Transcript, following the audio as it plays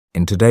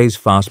In today's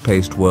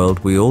fast-paced world,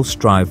 we all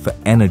strive for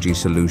energy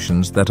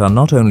solutions that are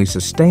not only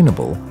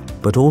sustainable,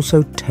 but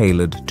also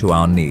tailored to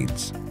our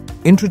needs.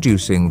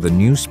 Introducing the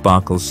new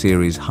Sparkle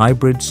Series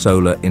Hybrid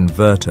Solar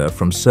Inverter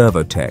from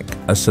Servotech,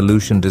 a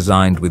solution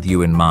designed with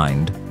you in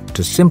mind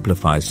to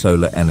simplify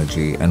solar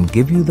energy and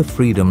give you the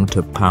freedom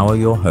to power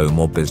your home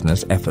or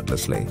business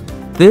effortlessly.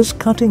 This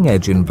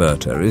cutting-edge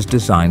inverter is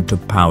designed to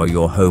power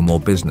your home or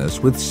business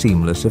with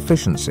seamless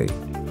efficiency.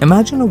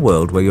 Imagine a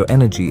world where your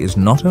energy is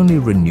not only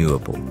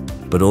renewable,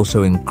 but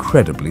also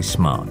incredibly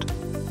smart.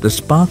 The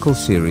Sparkle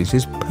Series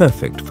is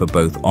perfect for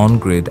both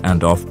on-grid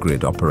and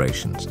off-grid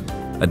operations,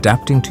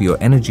 adapting to your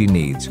energy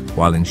needs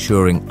while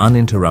ensuring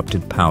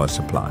uninterrupted power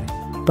supply.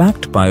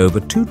 Backed by over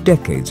 2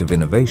 decades of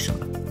innovation,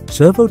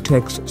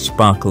 Servotech's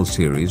Sparkle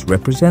Series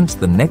represents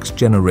the next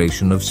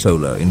generation of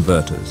solar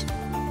inverters,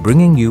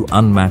 bringing you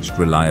unmatched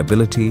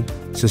reliability,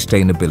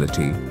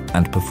 sustainability,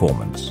 and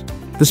performance.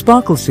 The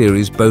Sparkle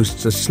Series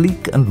boasts a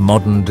sleek and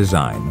modern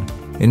design,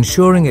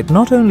 ensuring it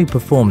not only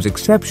performs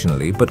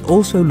exceptionally but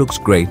also looks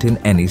great in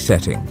any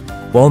setting.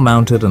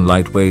 Wall-mounted and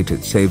lightweight,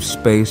 it saves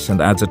space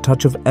and adds a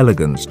touch of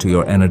elegance to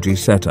your energy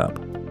setup.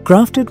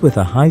 Crafted with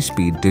a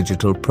high-speed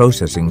digital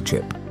processing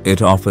chip,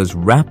 it offers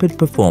rapid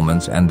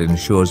performance and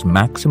ensures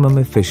maximum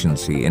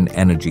efficiency in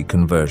energy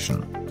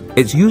conversion.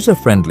 Its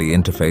user-friendly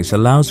interface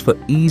allows for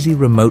easy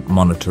remote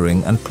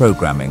monitoring and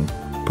programming,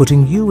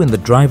 putting you in the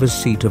driver's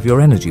seat of your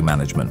energy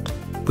management.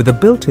 With a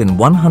built-in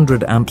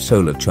 100-amp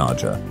solar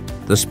charger,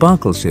 the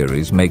Sparkle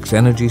Series makes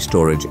energy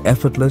storage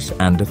effortless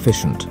and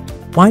efficient.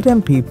 Wide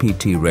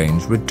MPPT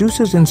range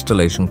reduces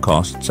installation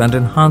costs and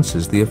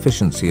enhances the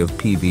efficiency of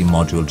PV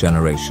module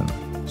generation.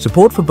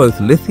 Support for both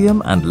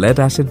lithium and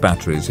lead-acid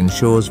batteries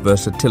ensures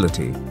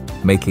versatility,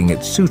 making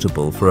it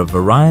suitable for a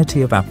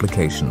variety of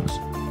applications.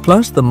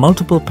 Plus, the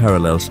multiple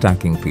parallel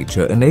stacking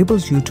feature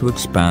enables you to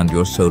expand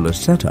your solar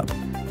setup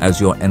as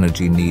your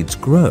energy needs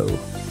grow.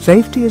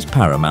 Safety is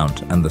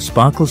paramount, and the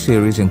Sparkle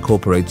Series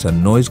incorporates a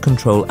noise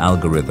control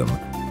algorithm,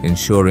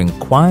 ensuring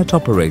quiet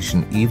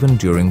operation even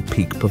during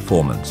peak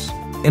performance.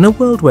 In a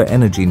world where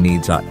energy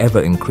needs are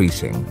ever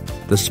increasing,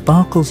 the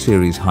Sparkle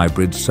Series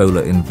Hybrid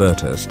Solar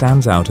Inverter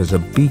stands out as a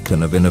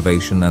beacon of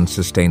innovation and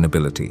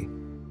sustainability.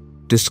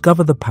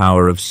 Discover the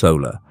power of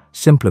solar,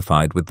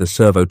 simplified with the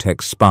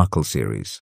Servotech Sparkle Series.